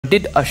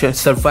Did Usher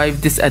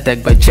survive this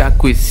attack by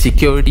Jacquees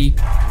security?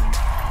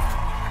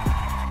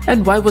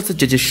 And why was the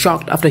judges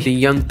shocked after hearing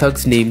Young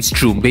Thug's name's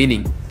true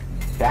meaning?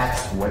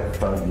 That's what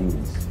thug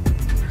means.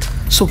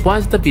 So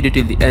watch the video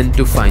till the end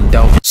to find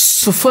out.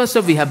 So first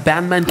up we have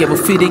Batman Kevo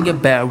feeding a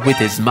bear with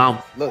his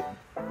mouth. Look,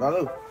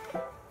 Balu.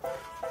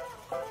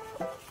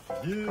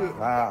 Yeah.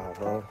 Wow,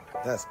 bro.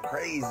 That's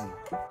crazy.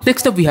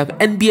 Next up we have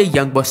NBA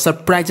Youngboy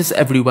surprises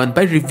everyone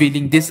by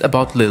revealing this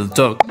about Lil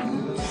Durk.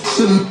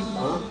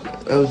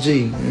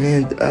 LG,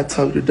 man, I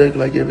talk to Dirk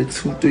like every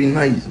 2-3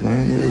 nights,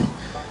 man.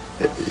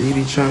 He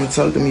be trying to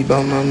talk to me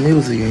about my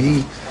music,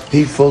 and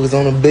he focused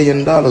on $1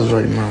 billion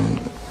right now.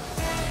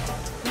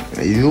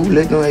 You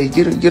let him, hey,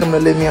 get him to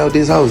let me out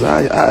this house.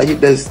 I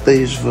hit that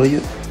stage for you.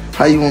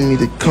 How you want me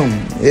to come?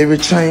 Every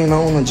chain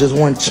on or just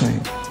one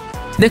chain?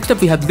 Next up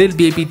we have Lil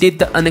Baby did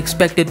the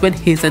unexpected when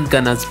his and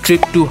Gunna's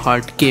Drip Too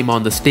Hard came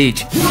on the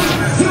stage.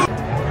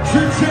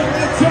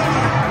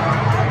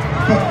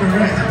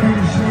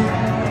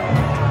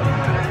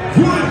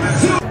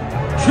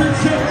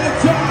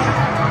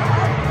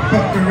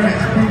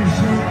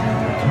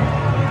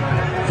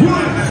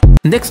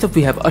 Next up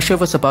we have Usher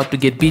was about to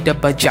get beat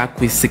up by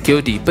Jacquees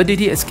security, but did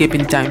he escape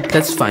in time?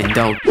 Let's find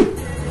out.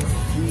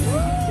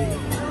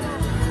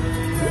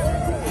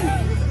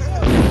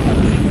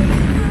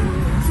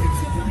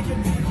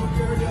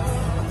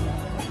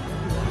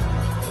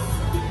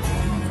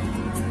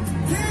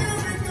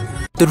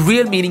 The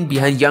real meaning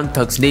behind Young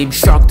Thug's name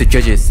shocked the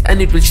judges,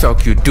 and it will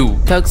shock you too.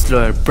 Thug's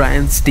lawyer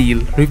Brian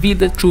Steele revealed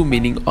the true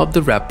meaning of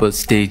the rapper's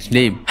stage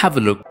name. Have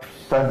a look.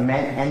 Thug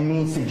meant and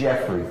means to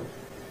Jeffrey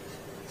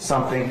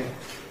something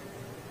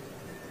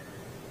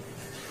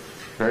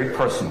very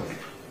personal.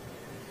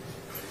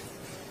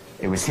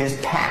 It was his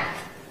path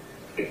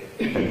that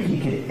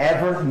he could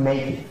ever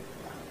make it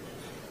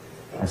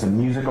as a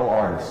musical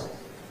artist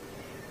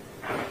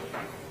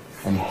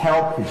and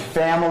help his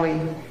family,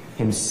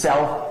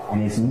 himself,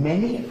 and as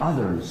many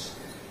others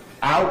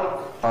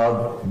out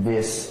of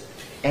this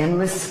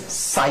endless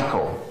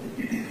cycle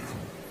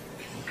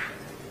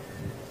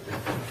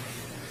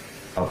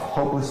of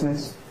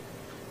hopelessness.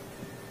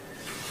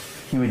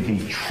 He would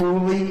be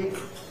truly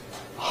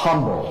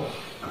humble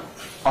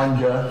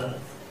under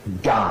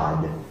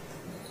God.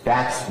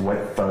 That's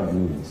what thug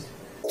means.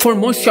 For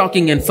more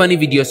shocking and funny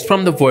videos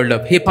from the world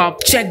of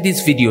hip-hop, check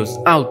these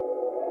videos out.